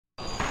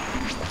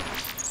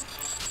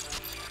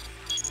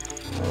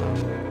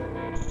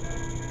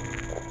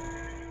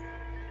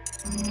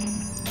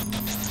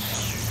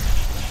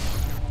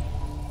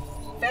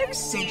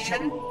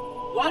relaxation.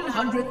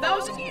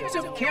 100,000 years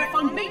of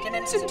careful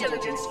maintenance and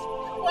diligence.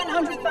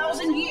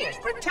 100,000 years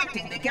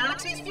protecting the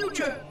galaxy's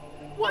future.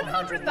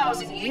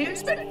 100,000 years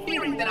spent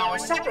fearing that our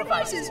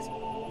sacrifices,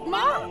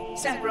 my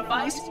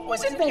sacrifice,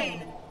 was in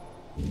vain.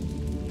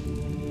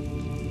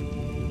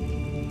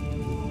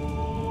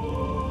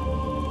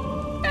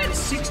 And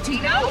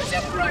 16 hours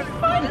after I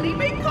finally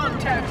made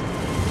contact.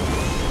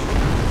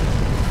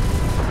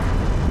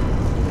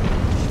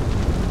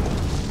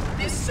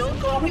 This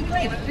so-called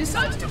reclaimer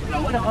decides to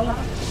blow it all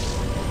up.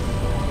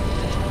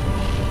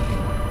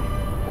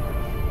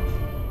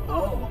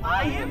 Oh,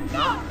 I am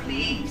not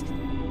pleased.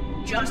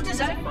 Just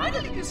as I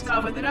finally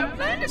discovered that our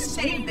plan to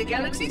save the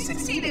galaxy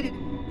succeeded,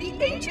 the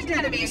ancient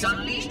enemy is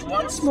unleashed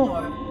once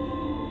more.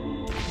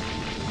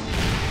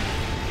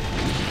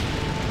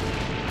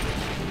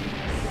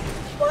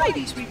 Why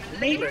these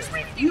reclaimers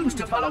refuse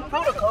to follow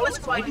protocol is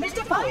quite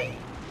mystifying.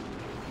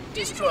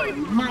 Destroy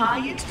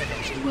my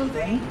installation, will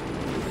they?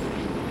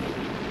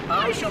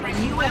 I shall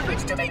renew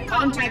efforts to make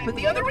contact with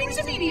the other rings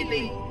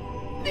immediately.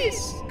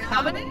 This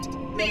covenant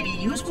may be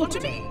useful to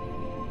me,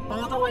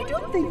 although I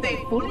don't think they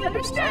fully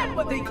understand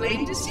what they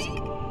claim to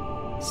seek.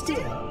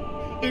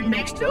 Still, it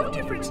makes no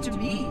difference to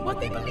me what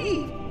they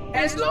believe,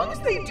 as long as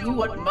they do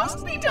what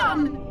must be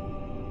done.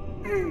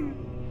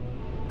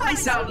 I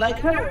sound like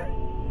her.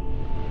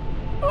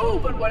 Oh,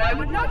 but what I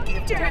would not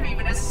give to have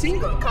even a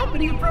single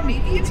company of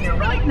Prometheans here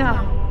right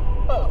now.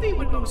 Oh, they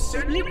would most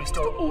certainly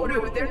restore order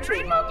with their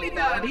trademark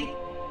lethality.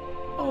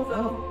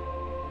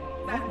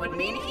 Although, that would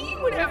mean he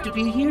would have to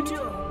be here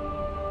too.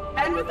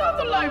 And without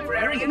the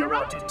librarian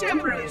around to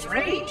temper his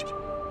rage,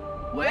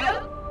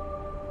 well,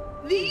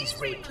 these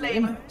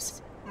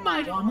reclaimers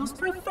might almost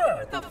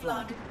prefer the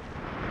Flood.